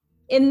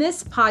In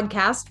this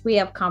podcast, we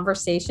have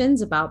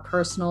conversations about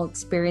personal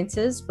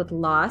experiences with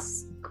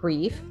loss,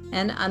 grief,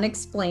 and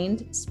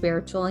unexplained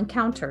spiritual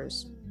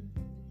encounters.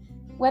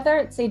 Whether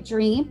it's a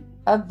dream,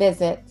 a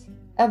visit,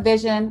 a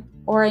vision,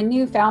 or a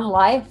newfound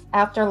life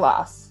after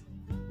loss,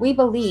 we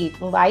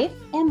believe life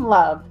and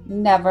love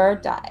never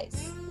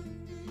dies.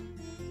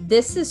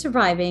 This is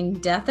Surviving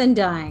Death and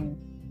Dying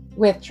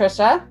with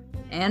Trisha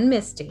and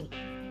Misty.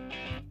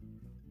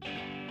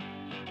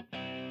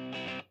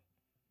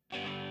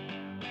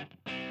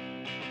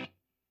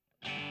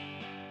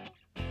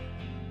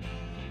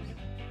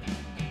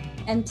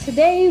 And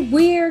today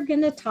we're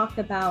going to talk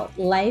about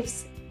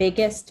life's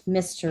biggest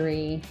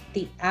mystery,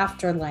 the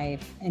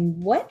afterlife,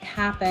 and what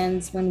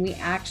happens when we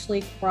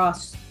actually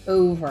cross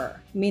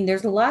over. I mean,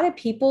 there's a lot of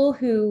people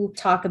who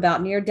talk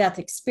about near-death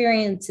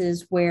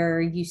experiences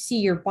where you see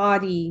your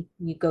body,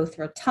 you go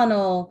through a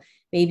tunnel,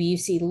 maybe you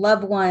see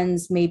loved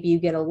ones, maybe you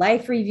get a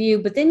life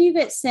review, but then you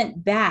get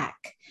sent back.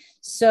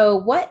 So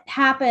what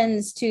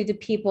happens to the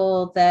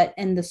people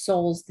and the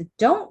souls that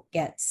don't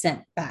get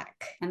sent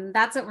back? And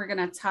that's what we're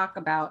going to talk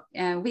about.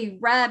 And we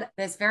read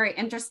this very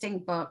interesting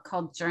book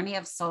called Journey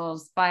of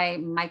Souls by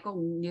Michael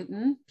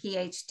Newton,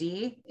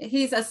 PhD.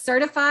 He's a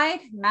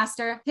certified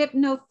master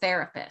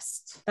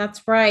hypnotherapist.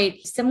 That's right.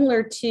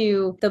 Similar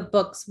to the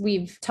books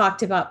we've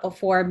talked about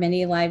before,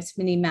 Many Lives,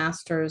 Many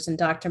Masters, and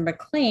Dr.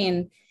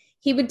 McLean.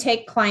 He would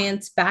take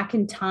clients back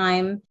in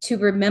time to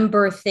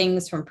remember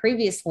things from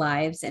previous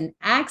lives and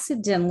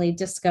accidentally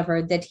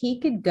discovered that he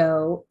could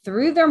go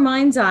through their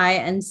mind's eye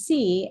and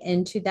see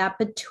into that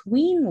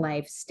between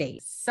life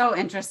state. So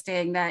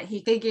interesting that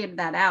he figured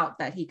that out,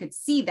 that he could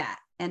see that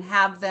and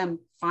have them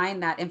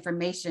find that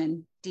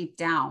information deep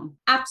down.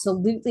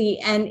 Absolutely.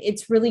 And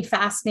it's really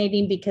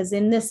fascinating because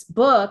in this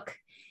book,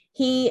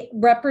 he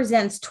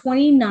represents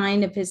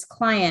 29 of his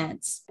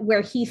clients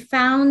where he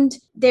found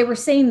they were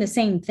saying the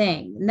same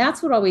thing. And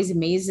that's what always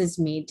amazes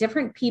me.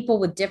 Different people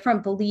with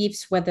different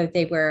beliefs, whether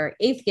they were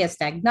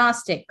atheist,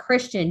 agnostic,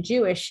 Christian,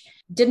 Jewish,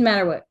 didn't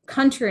matter what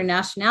country or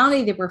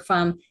nationality they were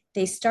from,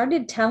 they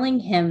started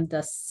telling him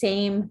the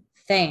same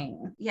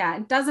thing. Yeah,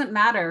 it doesn't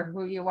matter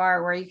who you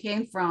are, where you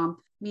came from.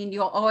 I mean,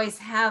 you'll always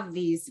have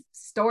these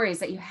stories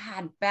that you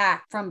had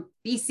back from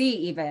BC,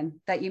 even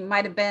that you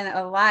might have been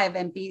alive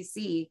in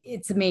BC.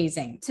 It's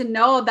amazing to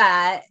know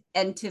that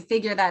and to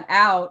figure that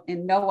out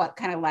and know what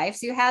kind of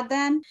lives you had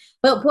then.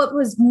 But what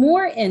was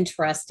more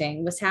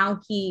interesting was how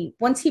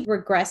once he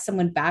regressed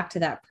someone back to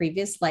that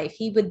previous life,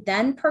 he would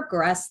then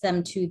progress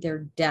them to their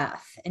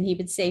death. And he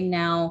would say,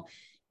 now,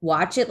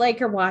 watch it like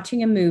you're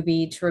watching a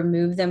movie to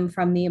remove them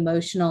from the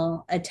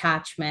emotional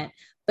attachment.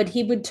 But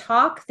he would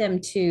talk them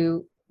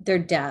to their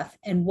death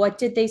and what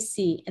did they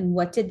see and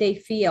what did they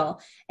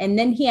feel. And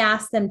then he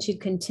asked them to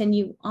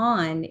continue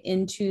on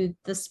into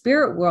the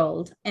spirit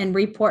world and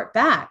report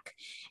back.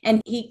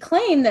 And he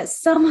claimed that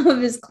some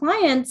of his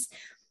clients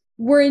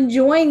were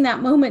enjoying that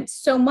moment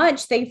so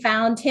much they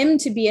found him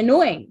to be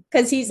annoying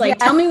because he's like,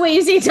 Tell me what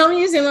you see, tell me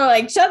what you see. And they're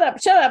like, shut up.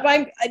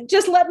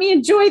 Just let me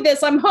enjoy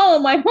this. I'm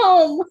home.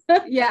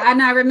 Yeah.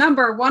 And I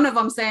remember one of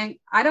them saying,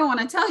 I don't want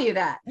to tell you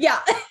that. Yeah.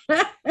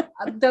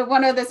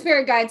 One of the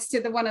spirit guides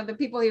to one of the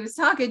people he was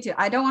talking to.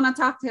 I don't want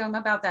to talk to him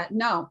about that.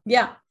 No.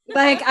 Yeah.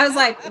 Like, I was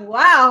like,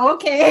 wow,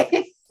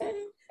 okay.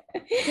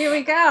 Here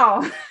we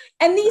go.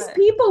 And these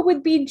people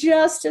would be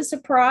just as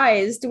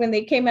surprised when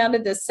they came out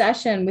of this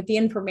session with the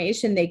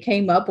information they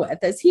came up with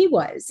as he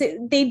was.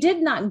 They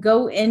did not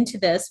go into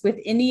this with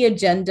any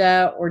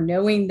agenda or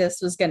knowing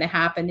this was going to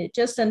happen. It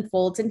just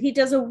unfolds. And he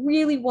does a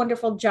really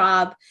wonderful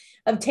job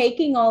of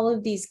taking all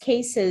of these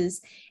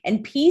cases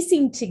and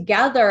piecing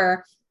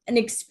together an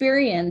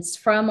experience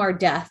from our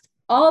death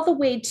all the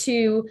way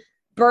to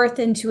birth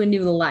into a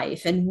new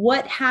life and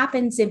what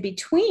happens in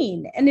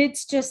between. And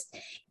it's just,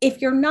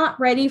 if you're not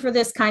ready for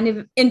this kind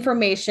of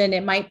information,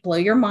 it might blow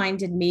your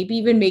mind and maybe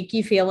even make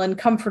you feel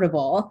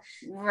uncomfortable.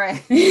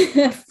 Right.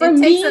 It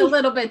takes a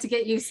little bit to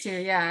get used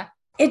to. Yeah.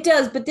 It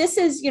does. But this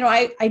is,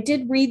 I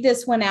did read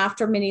this one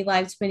after Many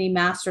Lives, Many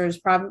Masters,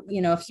 probably,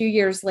 a few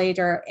years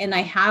later. And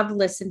I have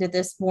listened to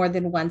this more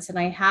than once. And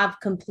I have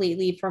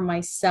completely for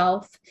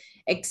myself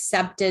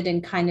accepted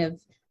and kind of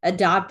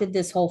adopted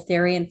this whole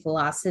theory and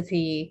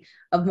philosophy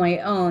of my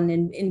own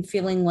and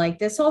feeling like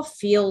this all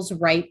feels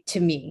right to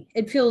me.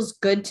 It feels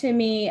good to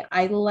me.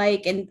 I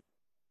like, and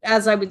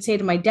as I would say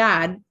to my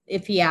dad,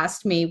 if he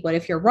asked me, what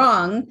if you're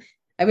wrong?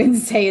 I would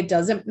say it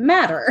doesn't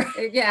matter.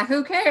 Yeah,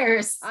 who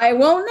cares? I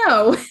won't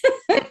know.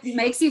 It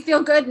makes you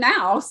feel good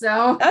now.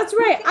 So that's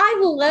right.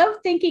 I love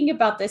thinking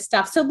about this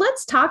stuff. So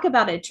let's talk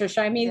about it,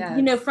 Trisha. I mean,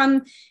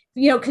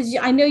 because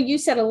I know you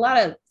said a lot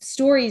of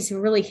stories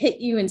really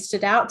hit you and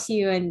stood out to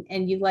you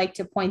and you like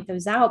to point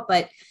those out.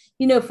 But,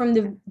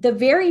 from the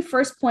very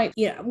first point,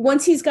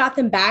 once he's got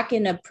them back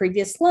in a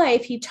previous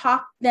life, he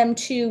talked them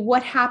to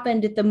what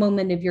happened at the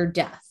moment of your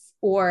death.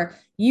 Or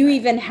you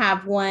even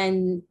have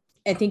one,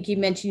 I think you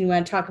mentioned you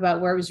want to talk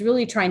about where it was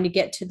really trying to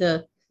get to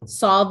the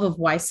solve of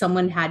why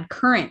someone had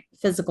current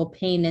physical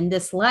pain in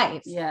this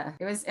life. Yeah,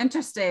 it was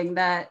interesting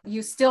that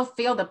you still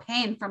feel the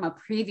pain from a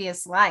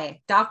previous life.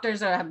 Doctors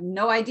have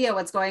no idea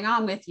what's going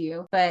on with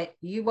you, but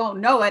you won't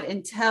know it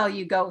until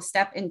you go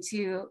step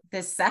into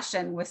this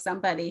session with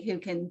somebody who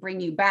can bring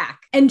you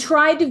back. And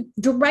try to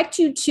direct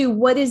you to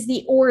what is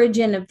the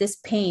origin of this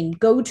pain.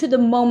 Go to the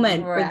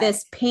moment where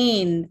this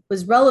pain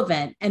was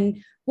relevant.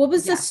 And what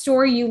was the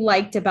story you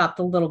liked about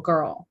the little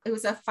girl? It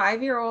was a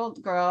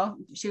 5-year-old girl.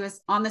 She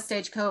was on the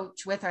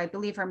stagecoach with, I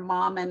believe, her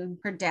mom and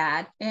her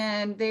dad,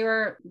 and they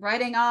were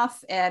riding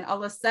off. And all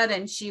of a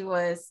sudden she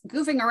was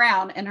goofing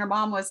around and her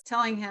mom was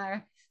telling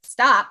her,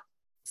 stop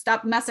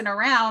messing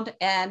around.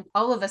 And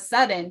all of a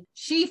sudden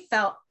she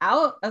fell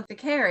out of the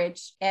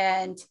carriage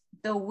and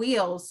the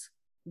wheels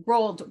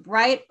rolled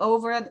right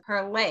over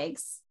her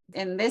legs.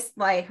 In this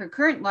life, her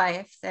current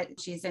life that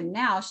she's in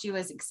now, she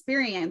was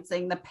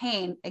experiencing the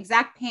pain,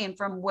 exact pain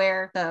from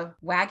where the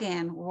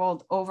wagon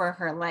rolled over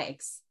her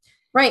legs.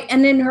 Right.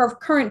 And in her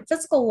current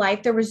physical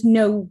life, there was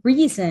no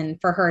reason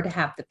for her to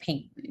have the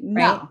pain.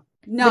 Right?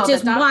 No, which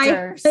is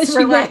why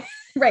she went.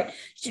 Right.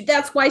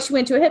 That's why she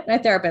went to a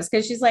hypnotherapist,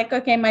 because she's like,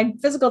 okay, my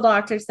physical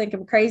doctors think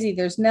I'm crazy.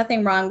 There's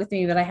nothing wrong with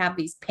me, but I have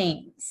these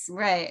pains.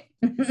 Right.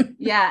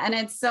 Yeah. And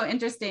it's so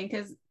interesting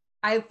because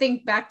I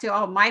think back to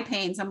all my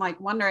pains. I'm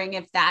like wondering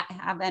if that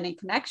have any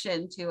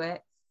connection to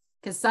it.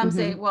 Because some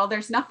say, well,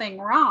 there's nothing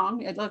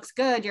wrong. It looks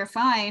good. You're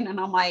fine. And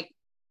I'm like,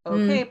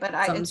 okay, but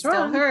it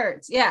still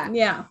hurts. Yeah.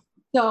 Yeah.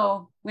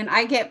 So when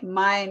I get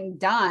mine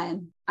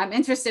done, I'm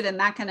interested in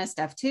that kind of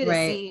stuff too, to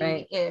see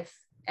if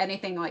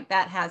anything like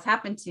that has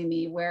happened to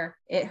me where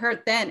it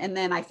hurt then. And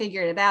then I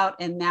figured it out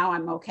and now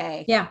I'm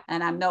okay. Yeah.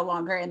 And I'm no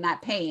longer in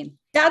that pain.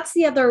 That's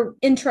the other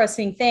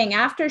interesting thing.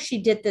 After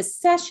she did this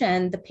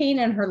session, the pain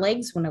in her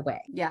legs went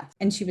away. Yeah.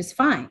 And she was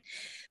fine.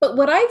 But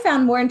what I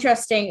found more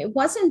interesting, it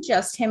wasn't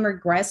just him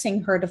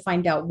regressing her to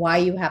find out why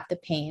you have the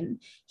pain.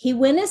 He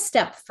went a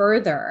step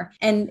further.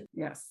 And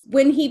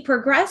when he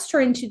progressed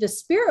her into the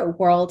spirit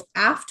world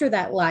after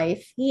that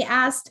life, he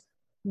asked,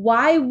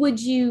 why would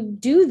you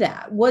do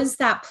that? Was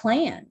that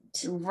planned?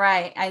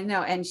 Right. I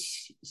know. And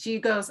she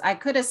goes, I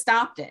could have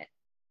stopped it.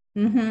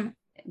 Mm-hmm.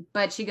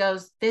 But she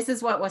goes, this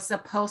is what was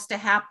supposed to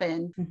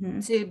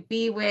happen, to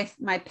be with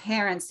my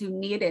parents who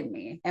needed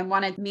me and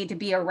wanted me to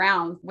be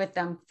around with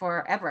them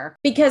forever.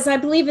 Because I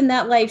believe in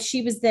that life,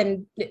 she was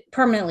then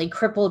permanently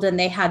crippled and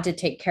they had to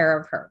take care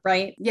of her,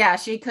 right? Yeah,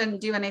 she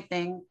couldn't do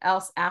anything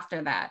else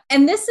after that.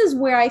 And this is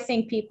where I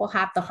think people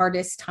have the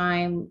hardest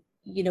time.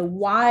 You know,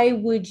 why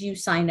would you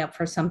sign up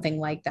for something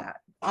like that?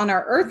 On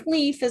our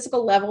earthly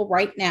physical level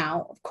right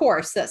now, of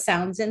course, that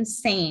sounds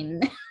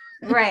insane.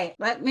 Right.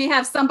 Let me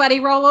have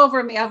somebody roll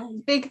over me, a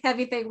big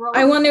heavy thing roll.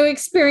 I want to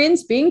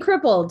experience being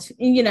crippled.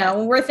 You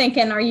know, we're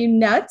thinking, are you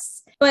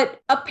nuts? But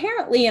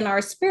apparently in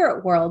our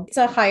spirit world, it's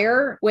a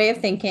higher way of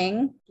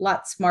thinking, a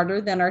lot smarter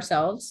than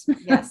ourselves.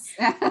 Yes.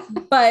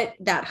 But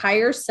that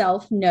higher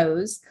self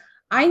knows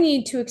I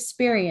need to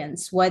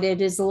experience what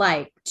it is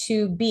like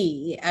to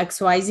be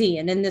XYZ.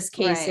 And in this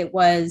case, it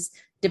was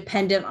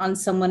dependent on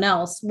someone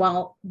else.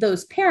 While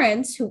those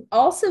parents who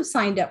also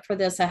signed up for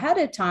this ahead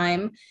of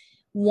time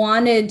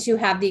wanted to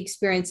have the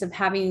experience of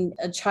having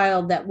a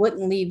child that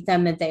wouldn't leave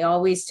them, that they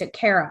always took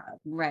care of.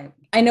 Right.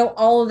 I know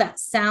all of that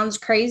sounds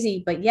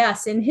crazy, but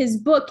yes, in his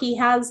book, he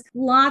has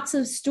lots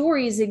of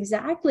stories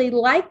exactly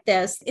like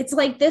this. It's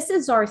like, this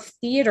is our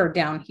theater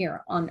down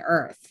here on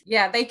earth.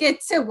 Yeah. They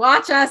get to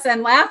watch us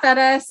and laugh at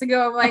us and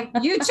go like,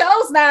 you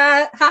chose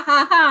that. Ha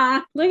ha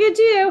ha. Look at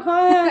you.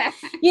 Huh?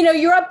 You know,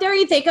 you're up there,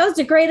 you think, oh, it's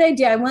a great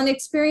idea. I want to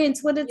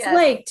experience what it's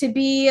like to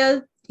be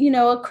a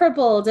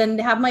crippled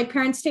and have my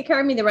parents take care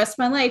of me the rest of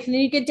my life. And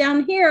then you get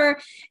down here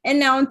and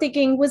now I'm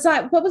thinking,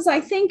 what was I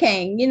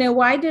thinking? You know,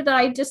 why did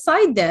I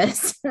decide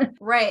this?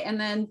 Right. And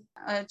then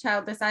a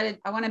child decided,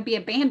 I want to be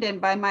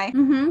abandoned by my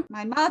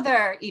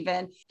mother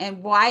even.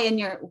 And why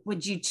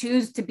would you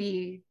choose to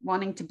be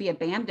wanting to be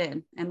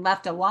abandoned and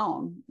left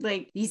alone?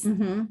 Like these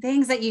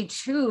things that you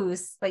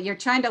choose, but you're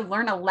trying to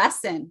learn a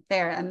lesson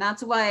there. And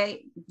that's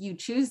why you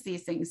choose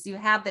these things. You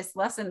have this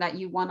lesson that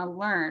you want to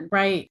learn.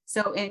 Right.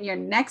 So in your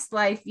next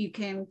life, you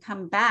can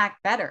come back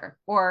better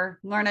or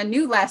learn a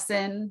new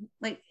lesson.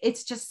 Like,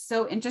 it's just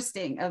so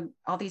interesting of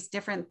all these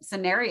different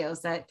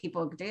scenarios that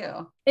people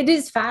do. It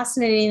is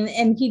fascinating.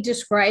 And he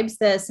describes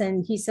this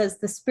and he says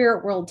the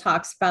spirit world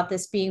talks about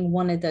this being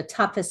one of the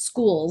toughest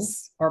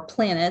schools or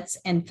planets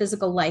and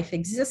physical life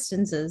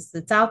existences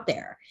that's out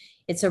there.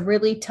 It's a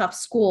really tough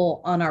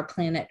school on our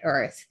planet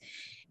Earth.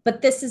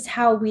 But this is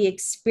how we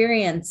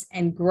experience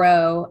and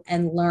grow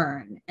and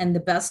learn. And the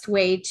best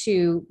way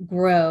to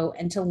grow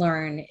and to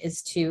learn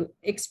is to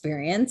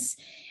experience.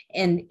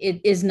 And it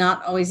is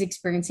not always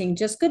experiencing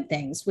just good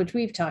things, which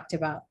we've talked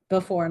about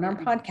before in our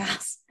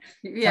podcast.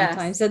 Yes.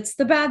 Sometimes it's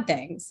the bad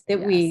things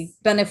that we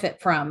benefit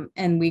from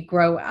and we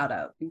grow out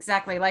of.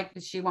 Exactly. Like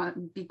she wanted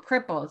to be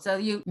crippled. So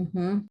you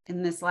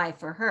in this life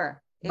for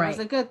her, it was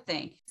a good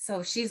thing.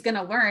 So she's going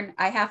to learn,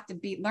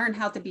 learn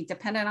how to be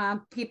dependent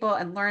on people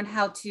and learn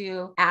how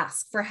to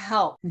ask for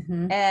help.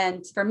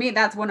 And for me,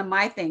 that's one of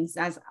my things,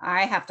 as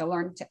I have to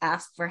learn to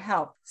ask for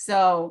help.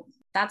 So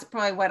That's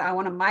probably what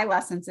one of my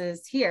lessons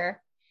is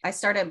here. I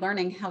started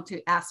learning how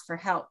to ask for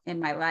help in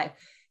my life.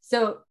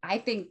 So I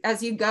think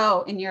as you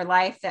go in your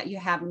life that you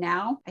have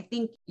now, I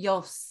think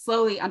you'll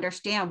slowly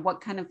understand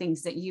what kind of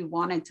things that you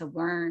wanted to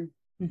learn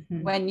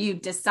when you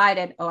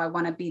decided, oh, I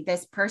want to be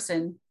this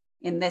person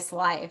in this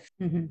life.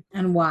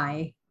 And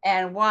why.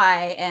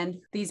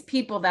 And these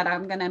people that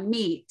I'm going to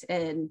meet,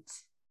 and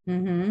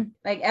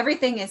like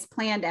everything is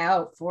planned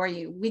out for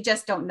you. We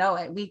just don't know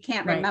it. We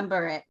can't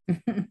remember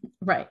it.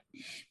 Right.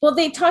 Well,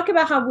 they talk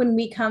about how when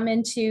we come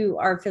into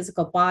our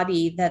physical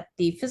body, that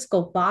the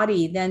physical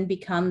body then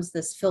becomes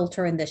this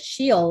filter and this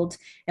shield,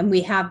 and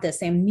we have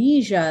this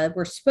amnesia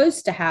we're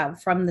supposed to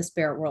have from the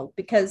spirit world.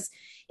 Because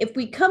if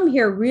we come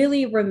here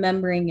really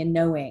remembering and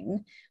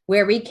knowing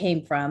where we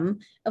came from,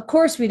 of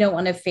course, we don't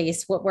want to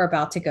face what we're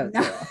about to go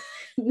through.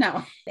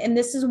 No. And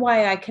this is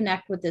why I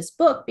connect with this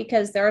book,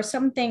 because there are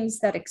some things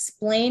that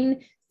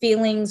explain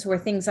feelings or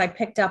things I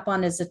picked up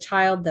on as a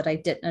child that I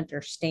didn't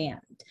understand.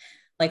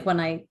 Like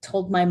when I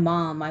told my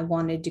mom I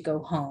wanted to go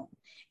home,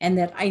 and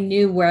that I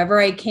knew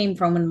wherever I came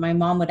from, when my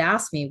mom would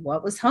ask me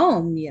what was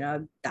home,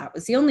 that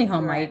was the only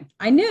home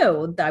I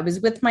knew. I was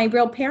with my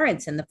real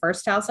parents in the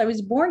first house I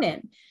was born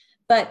in.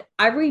 But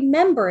I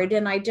remembered,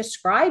 and I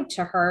described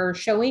to her,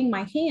 showing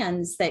my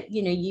hands, that,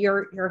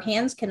 your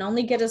hands can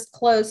only get as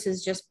close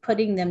as just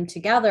putting them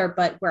together.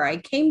 But where I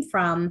came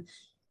from,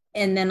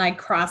 and then I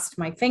crossed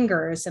my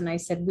fingers and I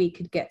said, we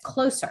could get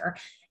closer.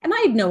 And I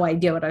had no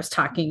idea what I was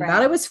talking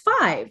about. I was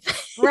 5.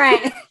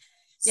 Right.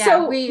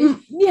 So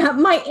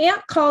my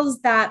aunt calls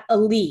that a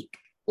leak,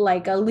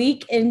 like a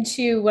leak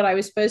into what I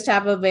was supposed to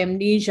have of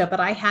amnesia. But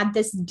I had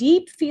this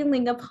deep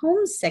feeling of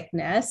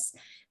homesickness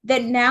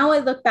that now I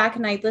look back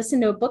and I listen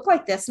to a book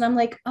like this and I'm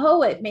like,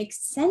 oh, it makes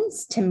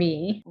sense to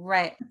me.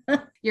 Right.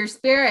 Your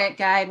spirit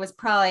guide was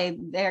probably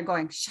there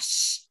going,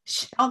 shh,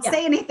 don't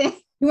say anything.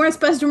 You weren't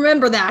supposed to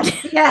remember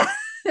that. Yeah.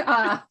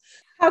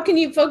 How can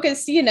you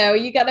focus? You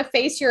got to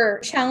face your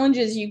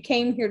challenges you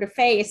came here to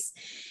face.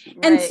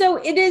 Right. And so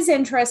it is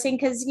interesting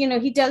because,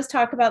 he does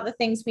talk about the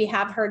things we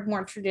have heard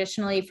more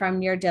traditionally from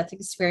near-death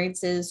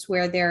experiences,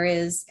 where there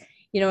is,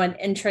 an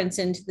entrance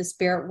into the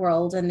spirit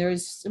world, and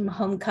there's some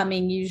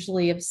homecoming,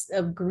 usually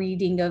of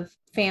greeting of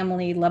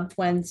family, loved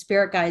ones,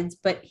 spirit guides.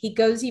 But he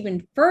goes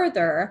even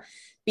further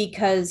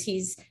because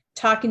he's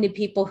talking to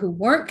people who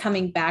weren't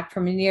coming back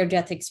from a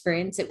near-death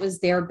experience. It was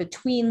their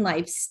between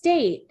life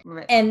state.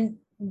 Right. And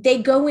they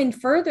go in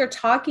further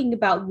talking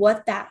about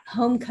what that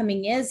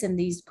homecoming is and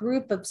these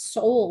group of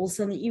souls.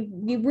 And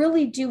you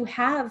really do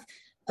have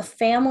a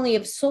family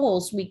of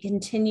souls we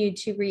continue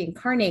to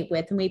reincarnate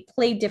with, and we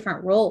play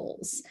different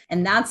roles.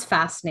 And that's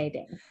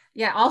fascinating.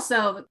 Yeah.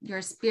 Also,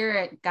 your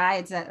spirit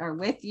guides that are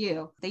with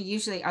you, they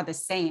usually are the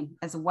same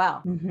as well,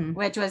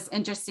 which was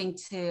interesting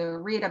to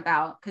read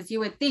about, because you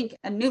would think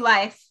a new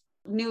life,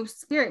 new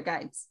spirit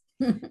guides,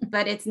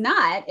 but it's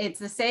not. It's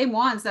the same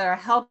ones that are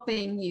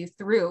helping you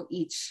through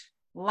each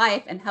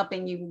life and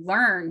helping you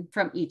learn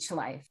from each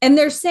life. And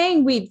they're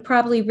saying we've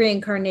probably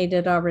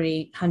reincarnated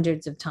already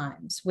hundreds of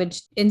times,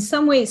 which in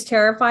some ways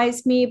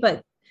terrifies me.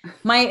 But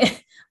my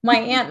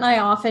aunt and I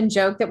often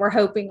joke that we're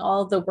hoping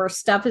all the worst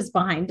stuff is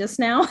behind us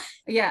now.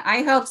 Yeah,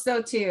 I hope so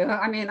too.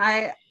 I mean,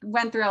 I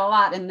went through a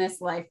lot in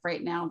this life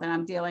right now that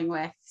I'm dealing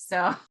with.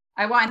 So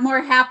I want more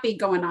happy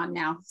going on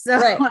now.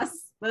 So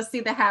let's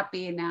see the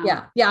happy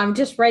now. Yeah. I'm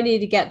just ready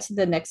to get to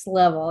the next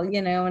level,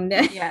 and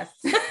yes.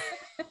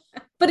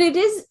 But it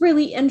is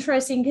really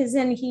interesting because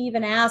then he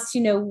even asks,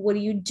 what do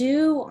you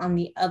do on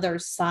the other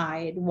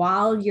side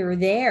while you're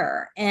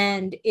there?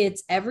 And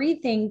it's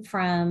everything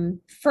from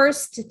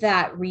first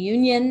that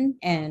reunion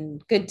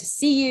and good to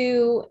see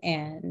you,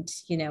 and,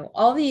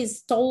 all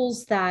these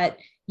souls that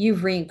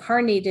you've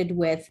reincarnated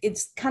with.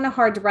 It's kind of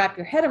hard to wrap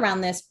your head around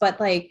this, but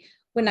like,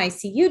 when I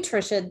see you,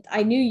 Trisha,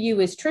 I knew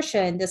you as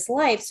Trisha in this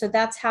life. So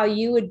that's how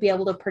you would be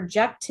able to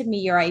project to me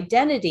your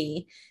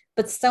identity.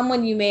 But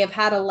someone you may have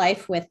had a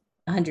life with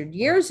 100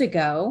 years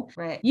ago,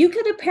 right, you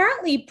could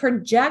apparently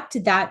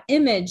project that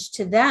image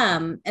to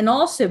them and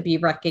also be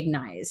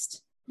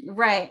recognized.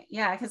 Right.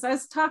 Yeah. Because I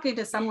was talking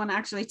to someone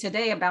actually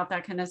today about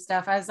that kind of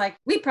stuff. I was like,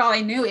 we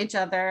probably knew each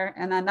other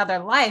in another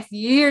life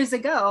years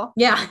ago.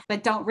 Yeah.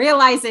 But don't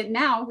realize it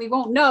now. We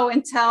won't know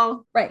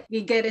until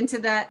we get into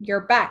that.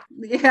 You're back.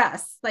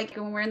 Yes. Like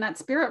when we're in that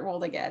spirit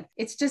world again.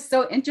 It's just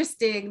so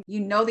interesting.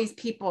 These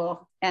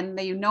people and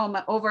you know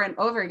them over and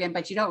over again,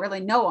 but you don't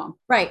really know them.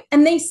 Right.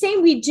 And they say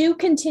we do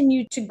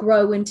continue to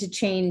grow and to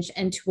change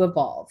and to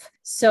evolve.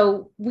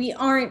 So we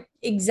aren't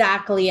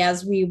exactly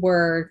as we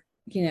were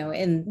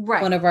in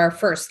one of our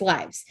first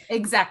lives.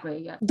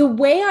 Exactly. Yeah. The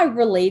way I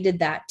related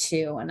that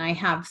to, and I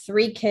have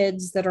 3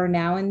 kids that are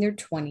now in their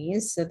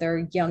 20s, so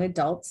they're young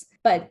adults,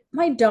 but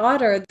my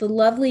daughter, the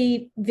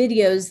lovely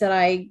videos that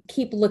I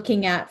keep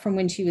looking at from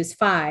when she was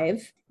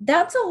 5,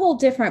 that's a whole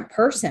different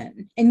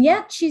person. And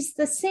yet she's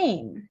the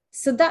same.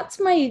 So that's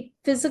my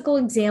physical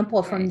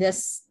example from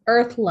this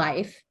earth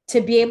life, to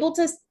be able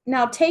to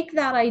now take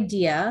that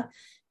idea,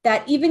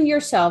 that even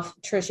yourself,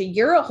 Trisha,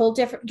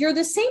 you're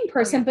the same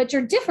person, but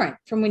you're different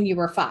from when you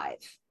were 5.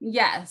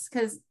 Yes.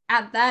 Because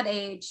at that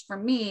age, for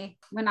me,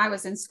 when I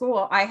was in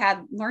school, I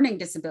had learning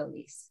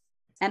disabilities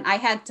and I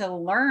had to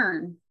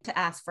learn to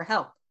ask for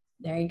help.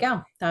 There you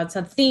go. That's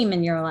a theme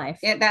in your life.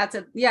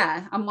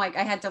 I'm like,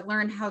 I had to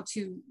learn how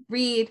to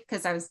read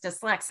because I was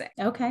dyslexic.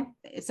 Okay.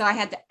 So I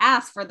had to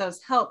ask for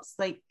those helps.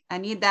 Like, I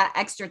need that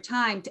extra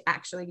time to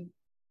actually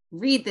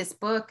read this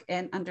book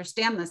and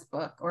understand this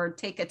book or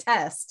take a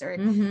test or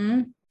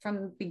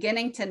from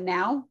beginning to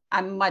now,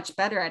 I'm much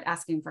better at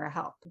asking for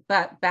help.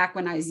 But back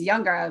when I was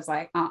younger, I was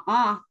like,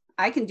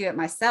 I can do it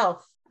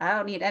myself. I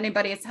don't need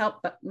anybody's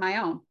help but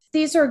my own.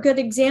 These are good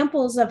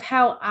examples of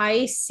how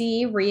I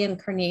see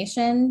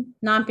reincarnation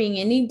not being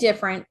any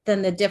different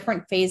than the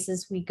different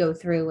phases we go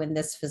through in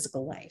this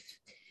physical life.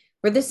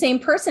 We're the same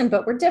person,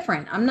 but we're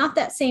different. I'm not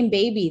that same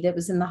baby that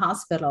was in the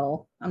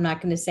hospital. I'm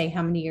not going to say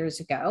how many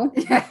years ago,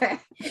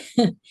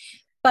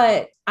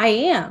 but I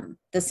am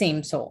the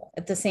same soul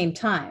at the same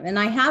time. And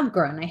I have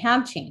grown, I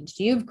have changed.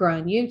 You've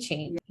grown, you've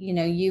changed,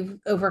 you've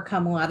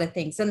overcome a lot of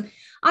things. And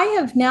I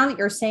have, now that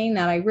you're saying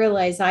that, I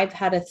realize I've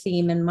had a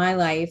theme in my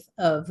life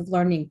of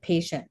learning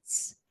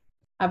patience.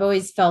 I've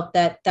always felt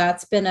that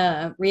that's been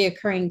a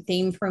reoccurring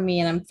theme for me.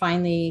 And I'm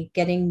finally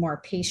getting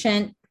more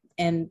patient.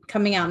 And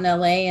coming out in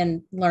LA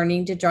and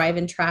learning to drive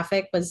in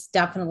traffic was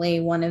definitely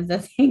one of the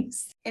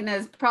things. And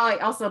it's probably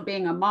also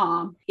being a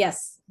mom.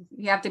 Yes.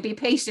 You have to be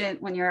patient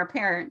when you're a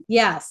parent.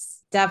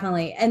 Yes,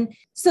 definitely. And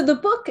so the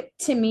book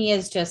to me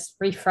is just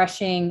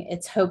refreshing.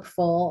 It's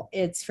hopeful.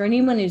 It's for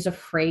anyone who's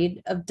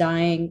afraid of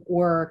dying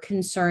or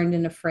concerned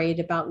and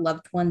afraid about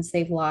loved ones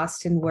they've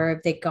lost and where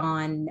have they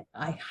gone.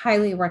 I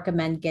highly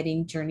recommend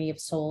getting Journey of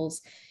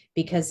Souls,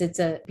 because it's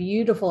a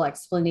beautiful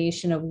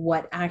explanation of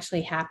what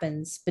actually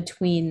happens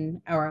between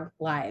our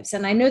lives.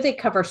 And I know they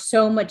cover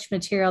so much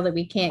material that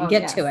we can't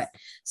get to it.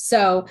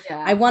 So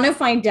I want to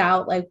find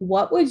out, like,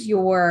 what was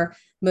your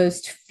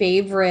most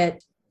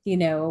favorite,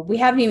 we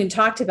haven't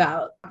talked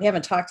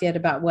yet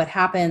about what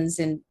happens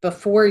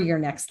before your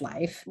next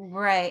life.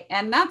 Right.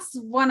 And that's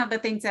one of the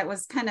things that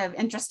was kind of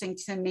interesting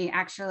to me,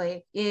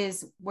 actually,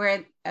 is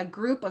where a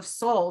group of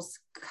souls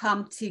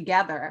come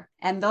together,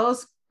 and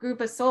those group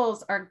of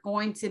souls are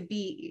going to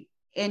be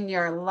in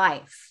your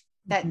life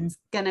that's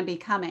going to be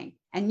coming,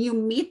 and you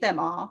meet them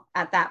all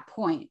at that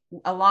point,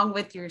 along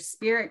with your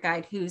spirit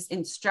guide who's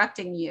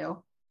instructing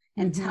you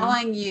and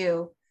telling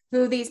you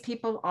who these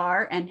people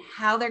are and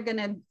how they're going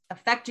to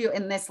affect you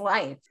in this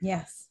life.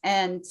 Yes.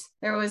 And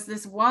there was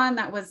this one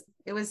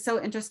it was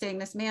so interesting.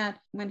 This man,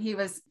 when he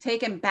was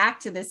taken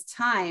back to this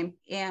time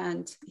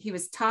and he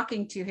was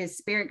talking to his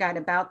spirit guide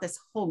about this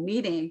whole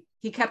meeting,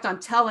 he kept on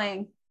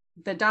telling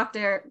the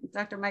Dr.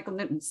 Michael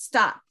Newton,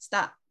 stop.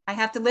 I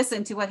have to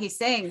listen to what he's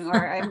saying.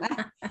 Or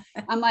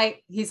I'm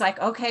like, he's like,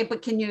 okay,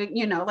 but can you,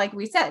 like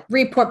we said,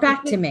 report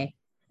back to me.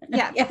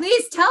 Yeah.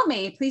 Please tell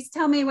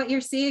me what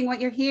you're seeing, what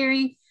you're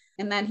hearing.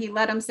 And then he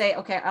let him say,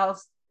 okay, I'll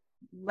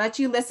let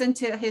you listen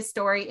to his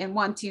story in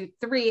 1, 2,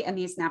 3. And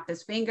he snapped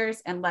his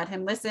fingers and let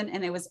him listen.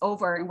 And it was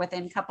over and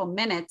within a couple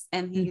minutes.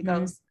 And he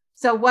goes,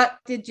 so what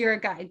did your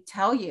guide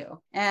tell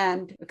you?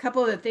 And a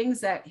couple of the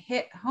things that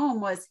hit home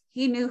was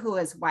he knew who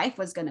his wife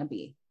was going to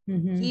be.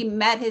 He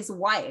met his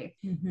wife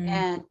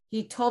and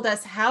he told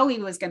us how he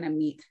was going to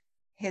meet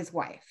his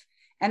wife.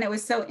 And it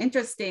was so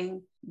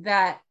interesting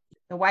that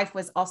the wife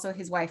was also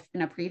his wife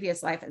in a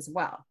previous life as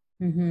well.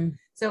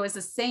 So it was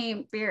the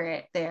same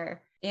spirit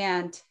there.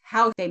 And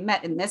how they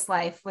met in this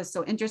life was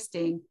so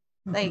interesting.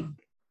 Like,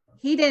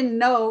 he didn't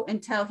know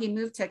until he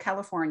moved to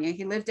California.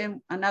 He lived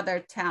in another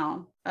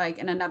town, like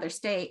in another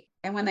state.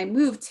 And when they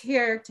moved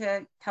here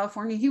to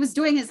California, he was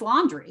doing his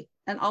laundry.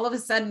 And all of a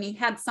sudden he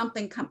had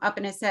something come up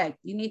in his head.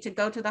 You need to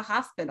go to the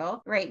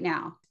hospital right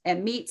now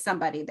and meet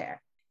somebody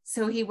there.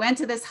 So he went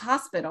to this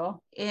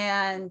hospital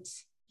and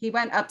he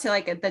went up to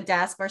like the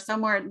desk or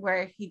somewhere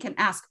where he can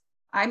ask,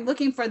 I'm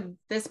looking for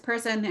this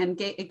person,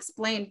 and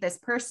explain this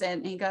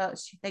person. And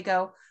they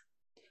go,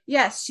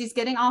 yes, she's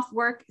getting off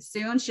work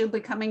soon. She'll be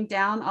coming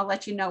down. I'll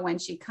let you know when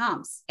she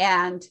comes.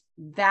 And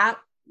that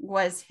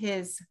was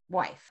his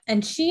wife.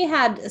 And she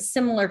had a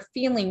similar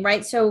feeling,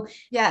 right? So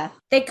yeah,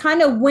 they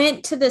kind of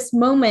went to this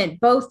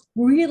moment, both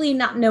really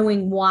not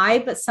knowing why,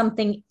 but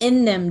something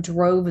in them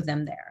drove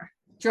them there.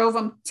 Drove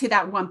them to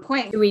that one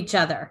point. To each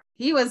other.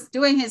 He was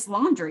doing his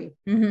laundry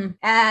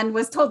and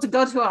was told to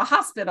go to a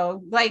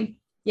hospital. Like,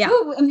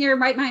 who in your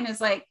right mind is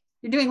like,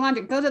 you're doing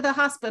laundry, go to the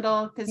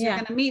hospital because you're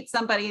going to meet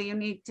somebody you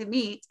need to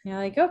meet. You're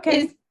like,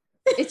 okay.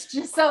 It's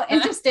just so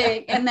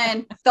interesting. And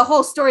then the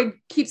whole story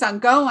keeps on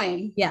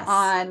going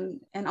and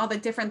all the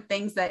different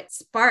things that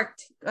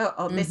sparked,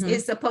 this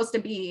is supposed to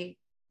be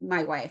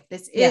my wife.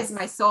 This is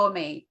my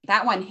soulmate.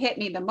 That one hit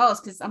me the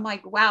most because I'm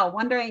like, wow,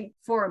 wondering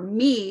for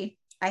me,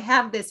 I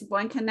have this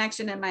one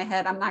connection in my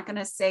head. I'm not going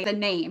to say the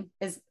name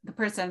is the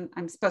person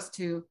I'm supposed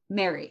to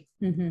marry.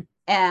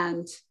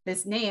 And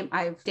this name,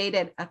 I've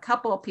dated a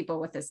couple of people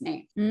with this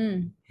name.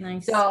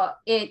 Nice. So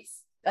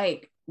it's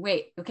like,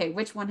 wait, okay,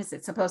 which one is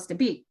it supposed to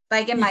be?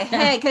 Like in my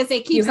head, because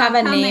they keep you have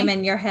a name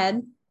in your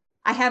head.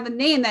 I have a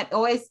name that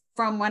always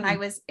from when I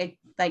was a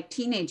like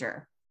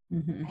teenager,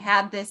 I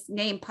had this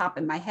name pop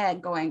in my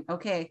head going,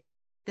 okay,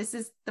 this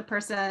is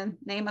the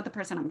name of the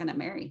person I'm going to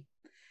marry.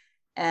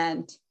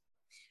 And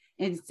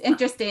it's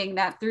interesting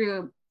that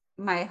through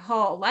my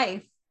whole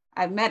life,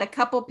 I've met a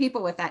couple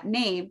people with that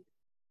name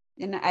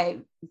and I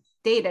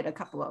dated a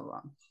couple of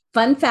them.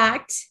 Fun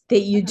fact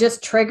that you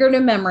just triggered a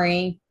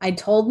memory. I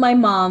told my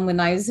mom when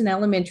I was in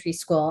elementary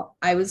school,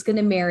 I was going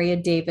to marry a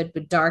David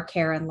with dark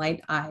hair and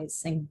light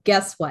eyes. And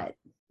guess what?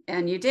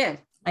 And you did.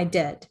 I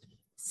did.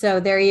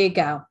 So there you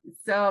go.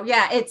 So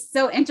yeah, it's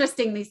so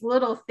interesting. These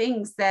little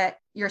things that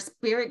your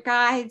spirit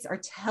guides are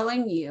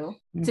telling you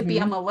to be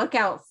on the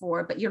lookout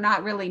for, but you're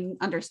not really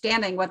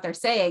understanding what they're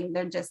saying.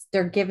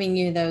 They're giving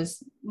you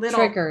those little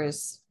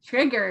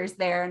triggers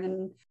there.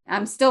 And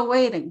I'm still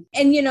waiting.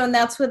 And, and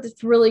that's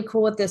what's really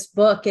cool with this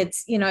book.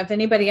 It's, if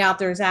anybody out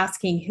there is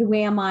asking, who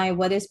am I?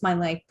 What is my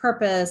life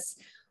purpose?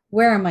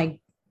 Where am I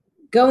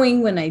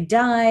going when I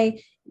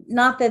die?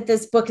 Not that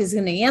this book is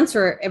going to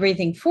answer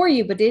everything for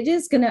you, but it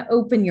is going to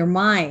open your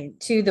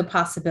mind to the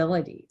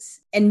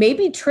possibilities and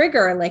maybe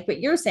trigger, like what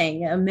you're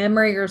saying, a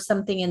memory or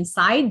something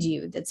inside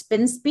you that's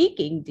been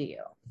speaking to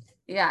you.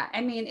 Yeah.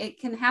 I mean, it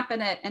can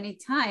happen at any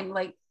time.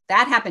 Like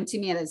that happened to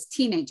me as a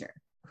teenager.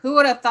 Who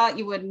would have thought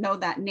you would know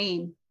that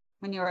name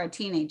when you were a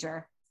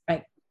teenager?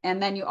 Right.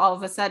 And then you all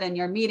of a sudden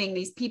you're meeting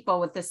these people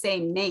with the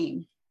same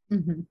name.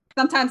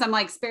 Sometimes I'm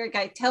like, spirit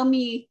guide, tell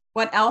me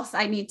what else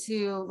I need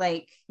to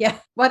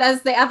what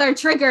is the other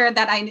trigger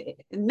that I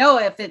know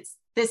if it's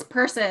this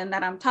person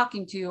that I'm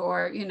talking to,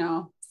 or,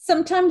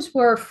 sometimes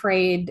we're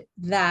afraid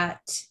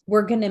that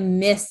we're going to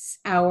miss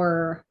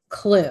our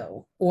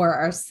clue or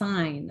our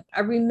sign.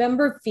 I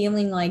remember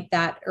feeling like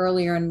that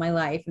earlier in my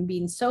life and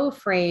being so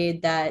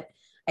afraid that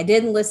I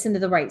didn't listen to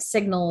the right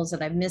signals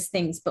and I missed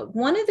things. But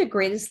one of the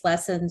greatest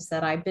lessons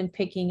that I've been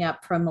picking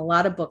up from a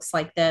lot of books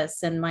like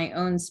this and my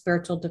own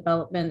spiritual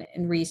development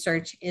and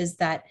research is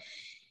that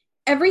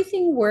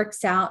everything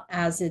works out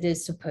as it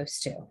is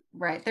supposed to.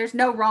 Right. There's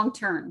no wrong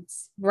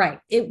turns. Right.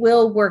 It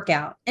will work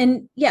out.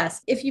 And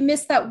yes, if you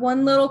miss that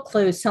one little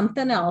clue,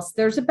 something else,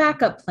 there's a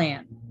backup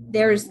plan.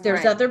 There's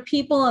other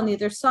people on the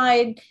other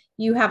side.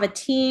 You have a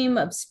team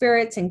of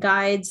spirits and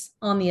guides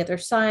on the other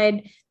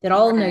side that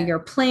all know your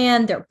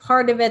plan. They're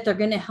part of it. They're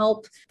going to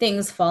help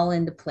things fall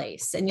into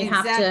place. And you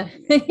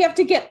have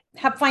to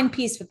find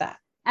peace with that.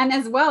 And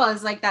as well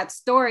as like that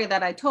story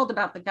that I told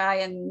about the guy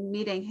and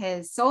meeting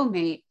his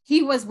soulmate,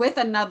 he was with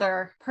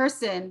another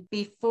person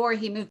before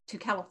he moved to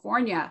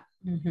California.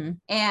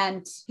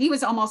 And he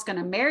was almost going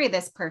to marry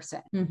this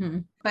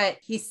person. But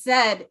he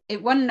said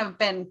it wouldn't have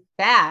been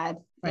bad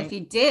if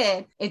he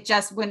did. It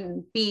just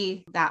wouldn't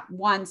be that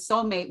one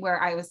soulmate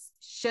where I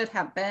should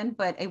have been,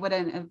 but it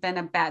wouldn't have been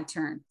a bad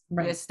turn.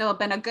 It would still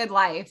been a good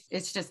life.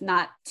 It's just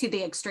not to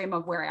the extreme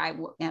of where I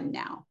am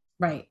now.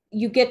 Right.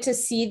 You get to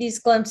see these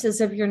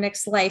glimpses of your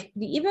next life.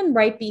 Even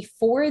right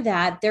before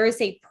that, there is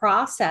a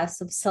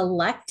process of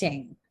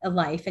selecting a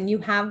life and you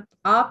have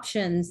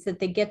options that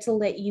they get to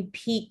let you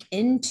peek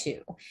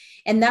into.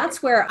 And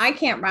that's where I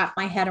can't wrap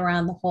my head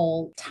around the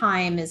whole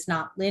time is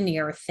not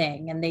linear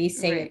thing. And they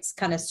say it's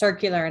kind of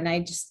circular and I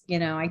just,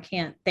 I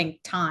can't think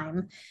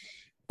time.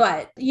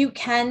 But you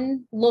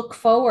can look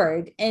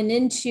forward and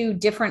into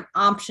different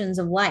options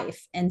of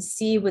life and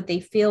see what they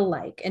feel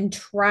like and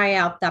try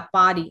out that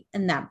body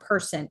and that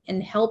person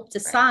and help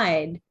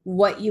decide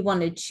what you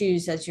want to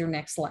choose as your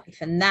next life.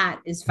 And that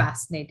is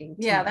fascinating.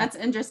 Yeah, that's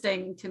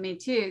interesting to me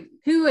too.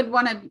 Who would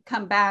want to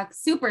come back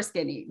super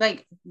skinny?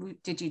 Like,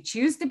 did you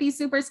choose to be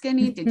super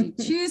skinny? Did you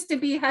choose to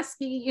be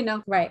husky?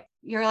 Right.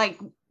 You're like,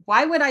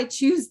 why would I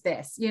choose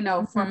this,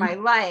 for my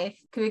life?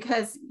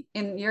 Because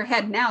in your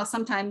head now,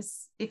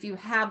 sometimes if you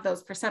have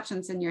those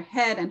perceptions in your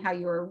head and how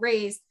you were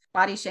raised,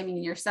 body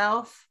shaming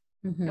yourself,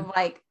 of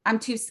like, I'm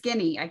too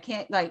skinny. I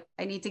can't, I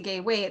need to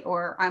gain weight,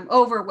 or I'm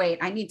overweight.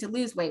 I need to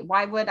lose weight.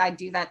 Why would I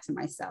do that to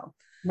myself?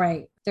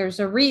 Right. There's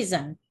a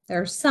reason.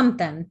 There's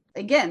something.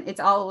 Again,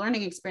 it's all a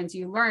learning experience.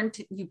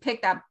 You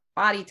pick that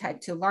body type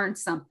to learn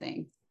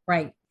something.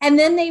 Right. And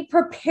then they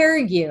prepare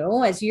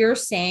you, as you're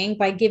saying,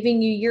 by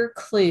giving you your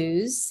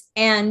clues.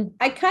 And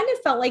I kind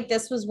of felt like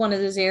this was one of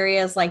those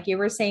areas, like you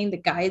were saying, the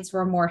guides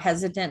were more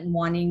hesitant in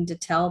wanting to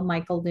tell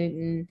Michael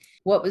Newton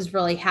what was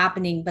really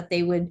happening, but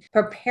they would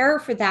prepare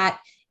for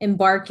that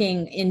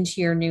embarking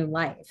into your new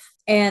life.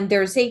 And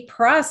there's a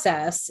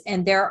process,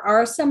 and there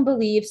are some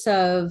beliefs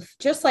of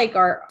just like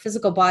our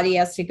physical body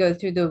has to go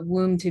through the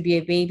womb to be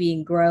a baby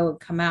and grow and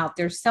come out.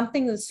 There's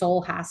something the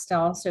soul has to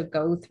also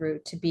go through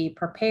to be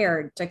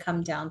prepared to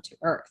come down to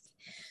earth.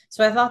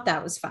 So I thought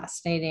that was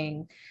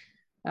fascinating.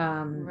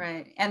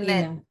 Right. And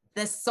that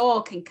the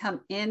soul can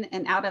come in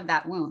and out of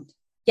that wound.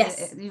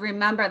 Yes. You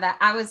remember that?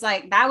 I was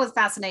like, that was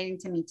fascinating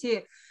to me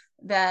too,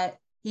 that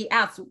he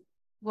asked,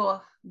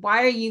 well,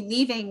 why are you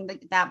leaving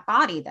that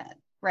body then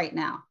right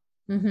now?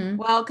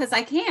 Well, because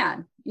I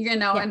can,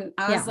 and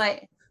I was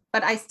like,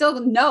 but I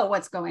still know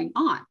what's going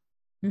on.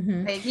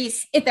 Like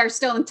they're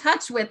still in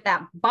touch with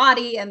that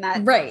body and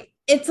that. Right.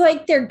 it's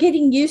like they're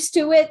getting used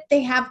to it.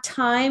 They have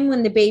time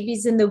when the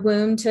baby's in the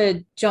womb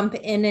to jump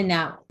in and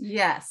out.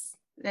 Yes.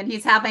 And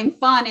he's having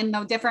fun in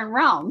the different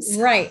realms.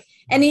 Right.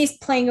 And he's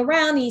playing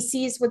around. He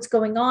sees what's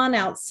going on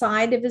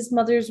outside of his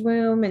mother's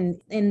womb and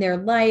in their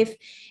life.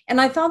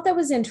 And I thought that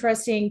was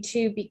interesting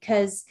too,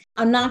 because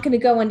I'm not going to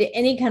go into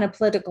any kind of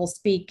political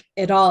speak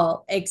at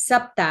all,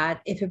 except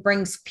that if it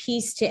brings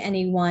peace to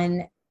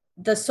anyone,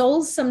 the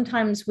souls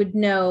sometimes would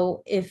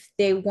know if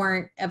they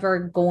weren't ever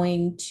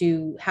going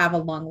to have a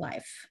long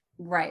life.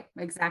 Right,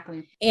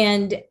 exactly.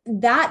 And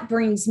that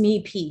brings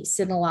me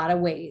peace in a lot of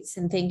ways.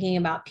 And thinking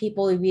about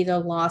people who've either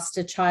lost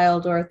a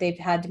child or if they've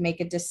had to make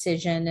a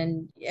decision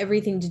and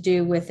everything to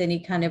do with any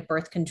kind of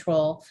birth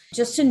control,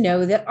 just to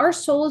know that our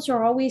souls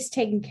are always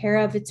taken care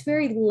of. It's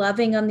very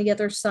loving on the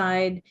other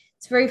side.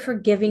 It's very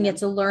forgiving.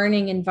 It's a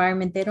learning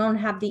environment. They don't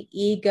have the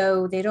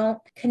ego. They don't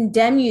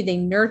condemn you. They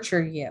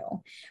nurture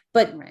you.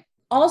 But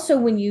also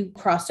when you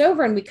cross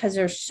over, and because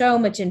there's so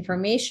much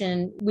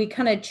information, we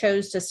kind of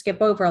chose to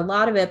skip over a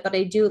lot of it, but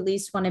I do at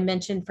least want to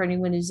mention for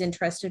anyone who's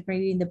interested in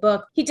reading the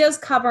book, he does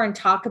cover and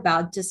talk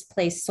about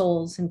displaced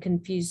souls and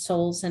confused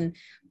souls and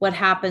what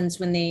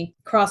happens when they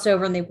cross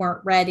over and they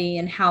weren't ready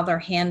and how they're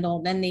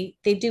handled. And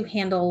they do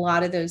handle a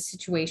lot of those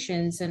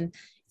situations. And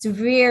it's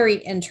very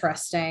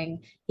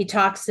interesting. He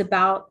talks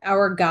about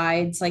our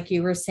guides, like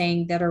you were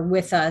saying, that are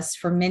with us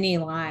for many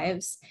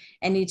lives.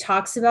 And he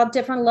talks about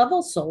different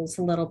level souls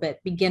a little bit,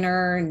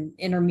 beginner and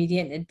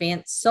intermediate and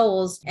advanced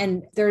souls.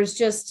 And there's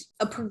just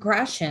a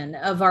progression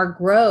of our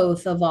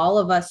growth, of all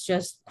of us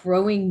just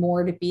growing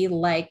more to be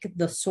like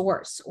the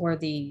source or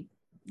the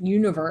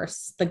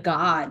universe, the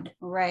God.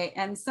 Right.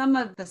 And some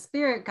of the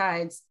spirit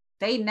guides,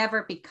 they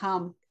never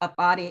become a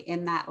body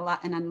in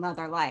in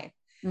another life.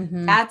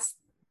 Mm-hmm.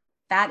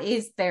 That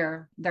is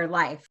their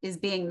life, is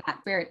being that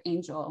spirit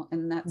angel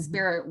in that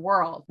spirit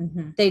world.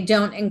 Mm-hmm. They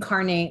don't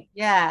incarnate.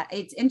 Yeah.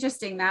 It's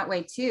interesting that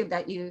way too,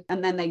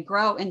 and then they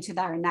grow into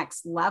their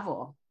next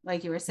level.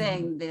 Like you were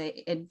saying, the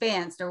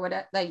advanced or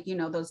whatever, like,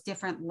 those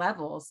different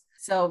levels.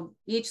 So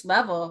each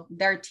level,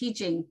 they're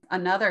teaching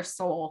another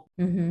soul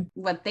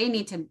what they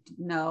need to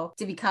know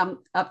to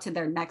become up to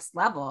their next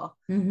level.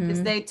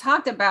 Because they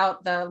talked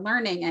about the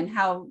learning and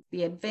how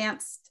the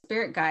advanced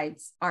spirit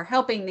guides are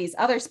helping these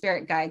other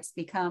spirit guides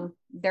become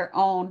their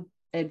own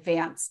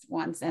advanced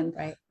ones. And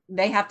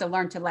they have to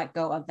learn to let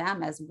go of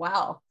them as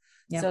well.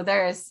 Yep. So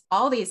there's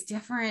all these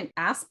different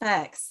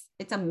aspects.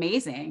 It's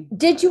amazing.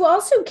 Did you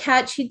also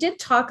catch, he did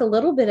talk a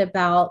little bit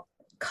about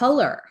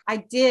color? I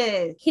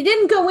did. He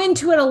didn't go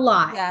into it a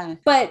lot, yeah.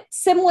 But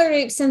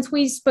similarly, since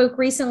we spoke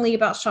recently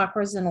about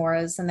chakras and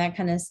auras and that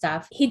kind of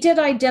stuff, he did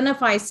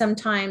identify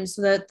sometimes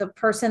that the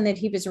person that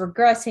he was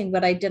regressing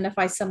would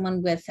identify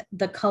someone with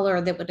the color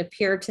that would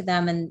appear to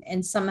them,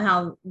 and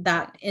somehow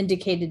that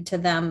indicated to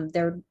them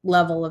their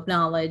level of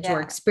knowledge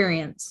or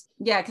experience.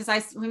 Yeah, because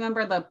I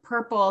remember the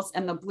purples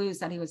and the blues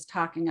that he was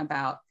talking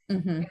about.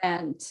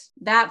 And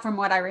that, from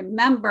what I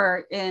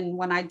remember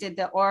when I did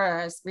the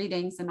auras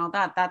readings and all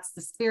that, that's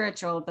the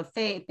spiritual, the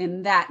faith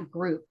in that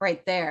group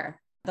right there,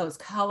 those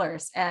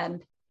colors.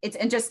 And it's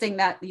interesting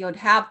that you would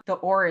have the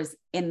auras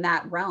in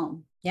that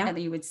realm. Yeah. And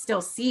you would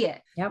still see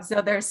it. Yep.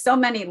 So there's so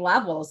many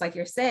levels, like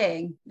you're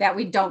saying, that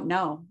we don't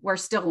know. We're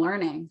still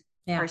learning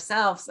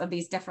ourselves of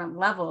these different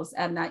levels,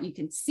 and that you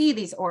can see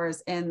these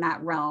auras in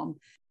that realm.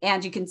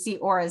 And you can see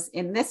auras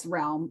in this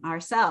realm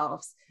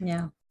ourselves.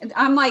 Yeah. And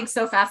I'm like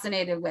so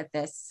fascinated with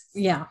this.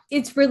 Yeah,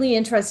 it's really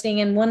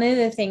interesting. And one of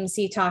the things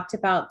he talked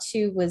about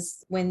too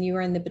was when you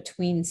were in the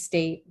between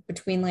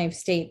life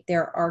state,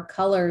 there are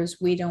colors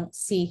we don't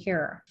see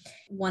here.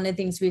 One of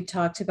the things we've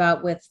talked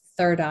about with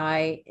third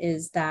eye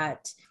is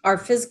that our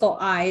physical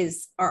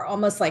eyes are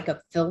almost like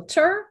a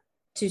filter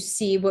to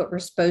see what we're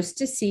supposed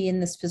to see in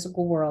this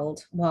physical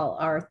world, while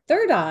our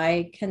third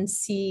eye can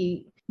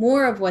see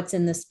more of what's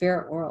in the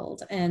spirit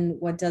world and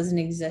what doesn't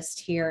exist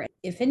here.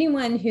 If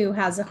anyone who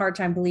has a hard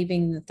time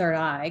believing in the third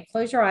eye,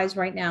 close your eyes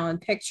right now and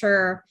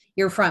picture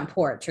your front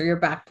porch or your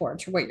back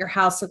porch or what your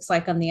house looks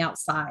like on the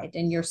outside,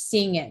 and you're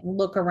seeing it and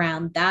look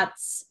around.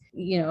 That's,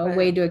 a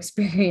way to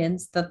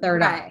experience the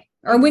third eye.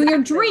 Or when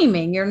you're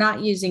dreaming, you're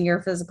not using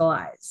your physical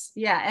eyes.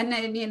 Yeah. And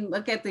I mean,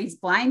 look at these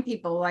blind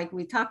people, like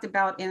we talked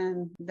about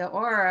in the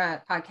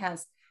Aura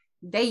podcast.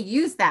 They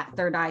use that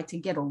third eye to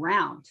get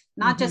around,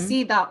 not just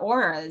see the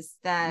auras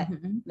that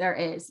there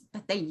is,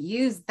 but they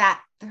use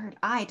that third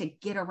eye to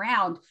get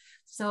around.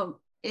 So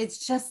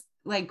it's just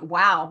like,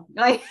 wow.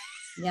 Like,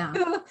 yeah.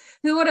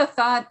 Who would have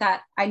thought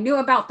that? I knew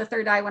about the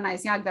third eye when I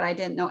was young, but I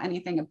didn't know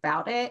anything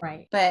about it.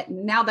 Right. But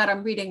now that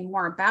I'm reading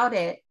more about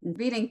it,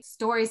 reading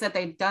stories that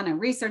they've done and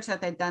research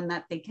that they've done,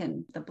 that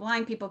the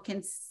blind people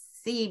can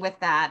see with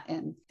that,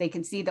 and they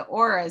can see the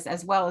auras,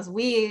 as well as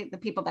we, the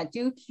people that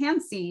can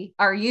see,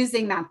 are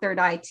using that third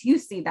eye to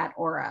see that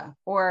aura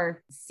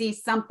or see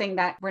something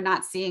that we're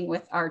not seeing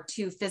with our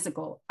two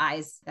physical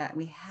eyes that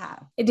we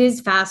have. It is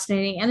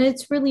fascinating. And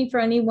it's really for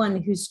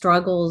anyone who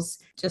struggles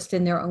just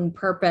in their own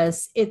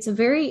purpose. It's a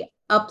very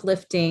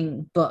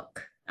uplifting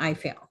book. I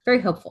feel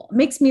very hopeful. It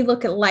makes me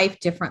look at life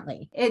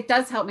differently. It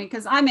does help me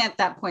because I'm at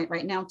that point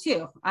right now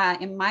too.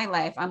 In my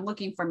life, I'm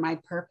looking for my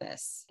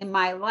purpose in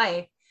my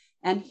life,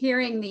 and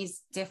hearing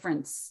these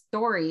different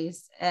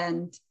stories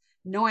and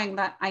knowing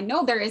that I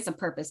know there is a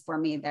purpose for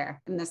me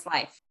there in this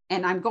life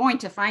and I'm going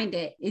to find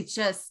it. It's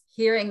just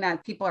hearing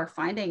that people are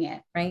finding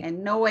it, right?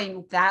 And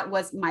knowing that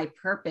was my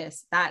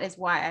purpose. That is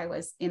why I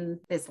was in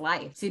this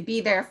life, to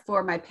be there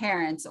for my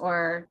parents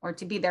or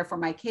to be there for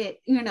my kid,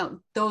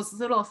 those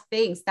little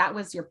things. That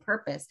was your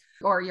purpose,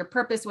 or your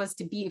purpose was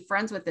to be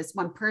friends with this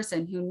one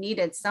person who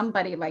needed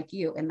somebody like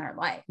you in their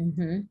life.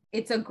 Mm-hmm.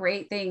 It's a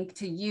great thing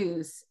to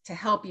use to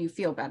help you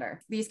feel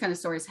better. These kind of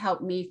stories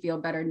help me feel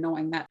better,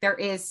 knowing that there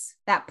is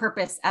that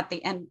purpose at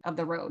the end of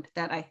the road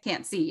that I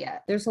can't see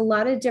yet. There's a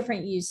lot of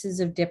different uses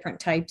of different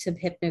types of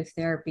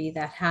hypnotherapy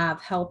that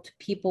have helped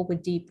people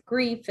with deep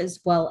grief, as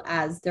well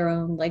as their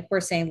own, like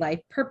we're saying, life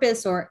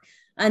purpose or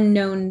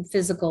unknown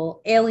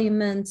physical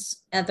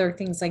ailments, other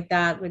things like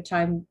that, which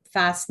I'm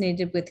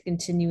fascinated with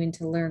continuing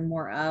to learn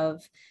more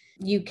of.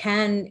 You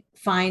can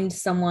find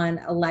someone,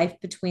 a life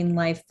between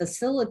life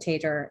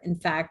facilitator. In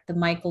fact, the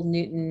Michael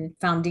Newton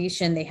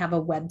Foundation, they have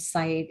a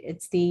website.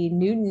 It's the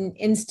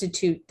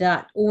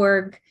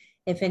newtoninstitute.org.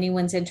 If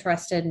anyone's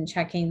interested in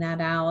checking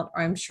that out,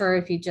 or I'm sure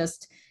if you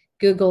just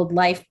Googled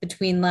life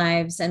between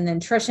lives, and then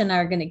Trisha and I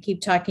are going to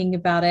keep talking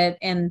about it.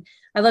 And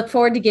I look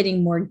forward to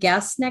getting more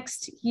guests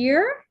next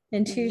year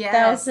in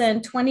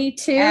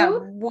 2022. Yes.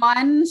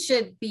 One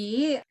should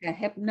be a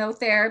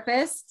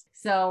hypnotherapist.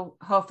 So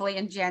hopefully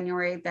in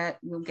January that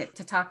we'll get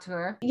to talk to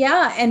her.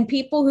 Yeah. And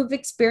people who've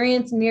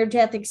experienced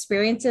near-death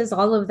experiences,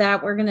 all of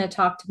that, we're going to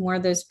talk to more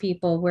of those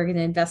people. We're going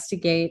to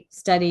investigate,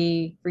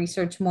 study,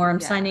 research more.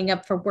 I'm signing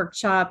up for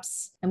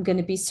workshops. I'm going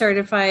to be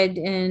certified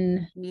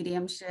in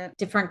mediumship,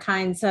 different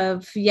kinds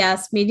of,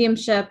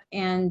 mediumship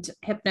and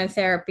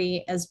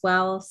hypnotherapy as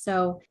well.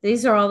 So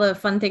these are all the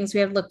fun things we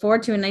have to look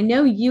forward to. And I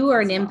know you are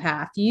an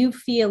empath. You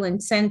feel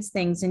and sense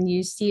things and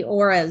you see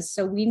auras.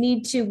 So we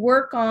need to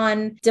work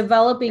on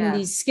developing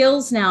these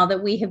skills now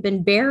that we have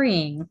been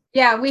burying.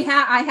 Yeah,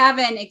 I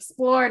haven't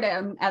explored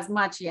them as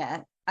much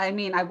yet. I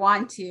mean, I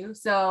want to.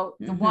 So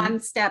the one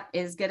step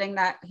is getting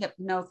that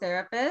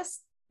hypnotherapist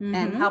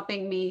and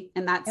helping me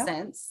in that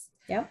sense.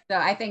 Yep. So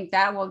I think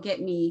that will get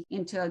me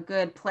into a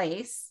good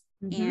place,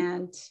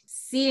 and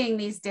seeing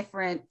these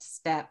different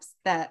steps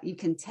that you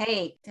can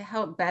take to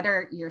help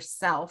better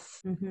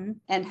yourself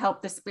and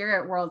help the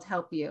spirit world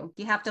help you.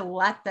 You have to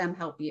let them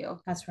help you.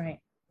 That's right.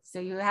 So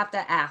you have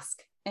to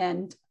ask.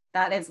 And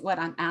that is what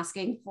I'm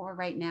asking for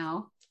right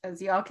now. As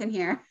y'all can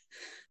hear,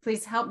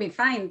 please help me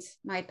find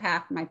my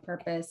path, my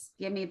purpose.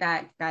 Give me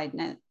that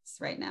guidance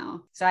right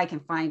now so I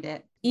can find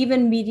it.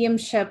 Even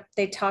mediumship,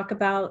 they talk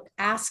about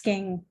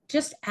asking,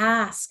 just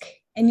ask.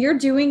 And you're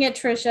doing it,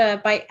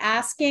 Trisha, by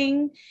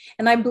asking.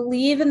 And I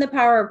believe in the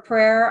power of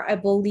prayer. I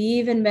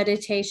believe in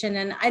meditation.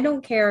 And I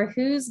don't care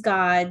whose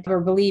God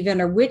or believe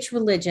in or which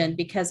religion,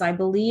 because I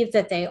believe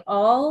that they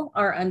all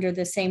are under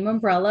the same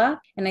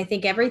umbrella. And I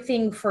think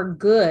everything for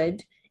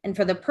good and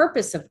for the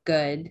purpose of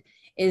good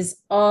is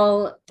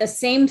all the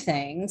same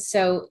thing.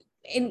 So,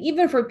 and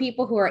even for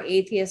people who are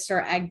atheists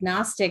or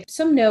agnostic,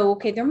 some know,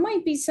 okay, there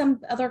might be some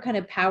other kind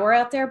of power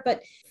out there,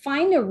 but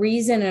find a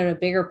reason and a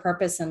bigger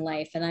purpose in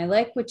life. And I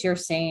like what you're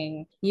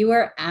saying. You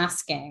are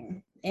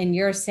asking and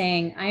you're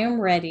saying, I am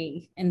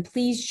ready and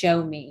please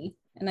show me.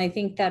 And I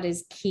think that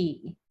is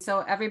key.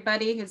 So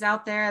everybody who's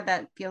out there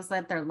that feels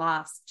that they're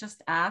lost,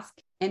 just ask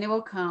and it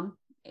will come.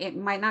 It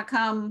might not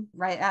come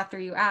right after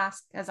you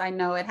ask, as I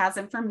know it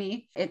hasn't for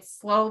me. It's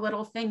slow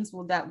little things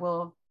that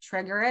will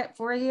trigger it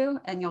for you,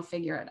 and you'll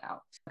figure it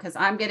out, because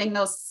I'm getting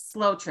those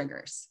slow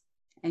triggers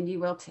and you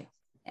will too.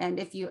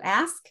 And if you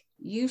ask,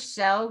 you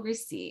shall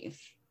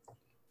receive.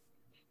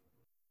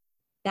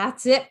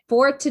 That's it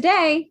for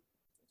today.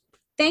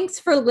 Thanks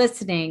for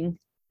listening.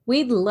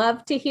 We'd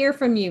love to hear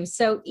from you.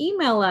 So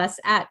email us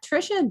at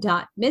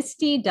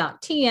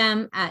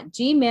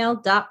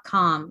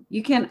trisha.misty.tm@gmail.com.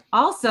 You can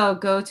also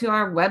go to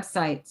our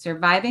website,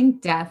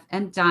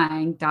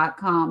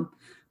 survivingdeathanddying.com,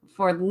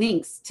 for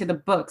links to the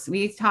books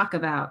we talk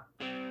about.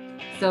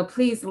 So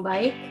please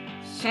like,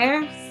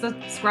 share,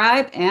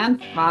 subscribe,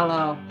 and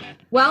follow.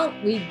 Well,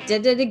 we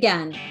did it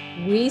again.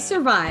 We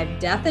survived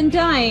death and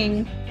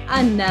dying,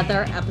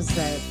 another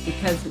episode.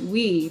 Because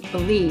we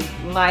believe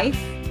life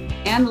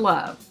and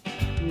love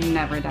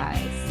never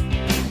dies.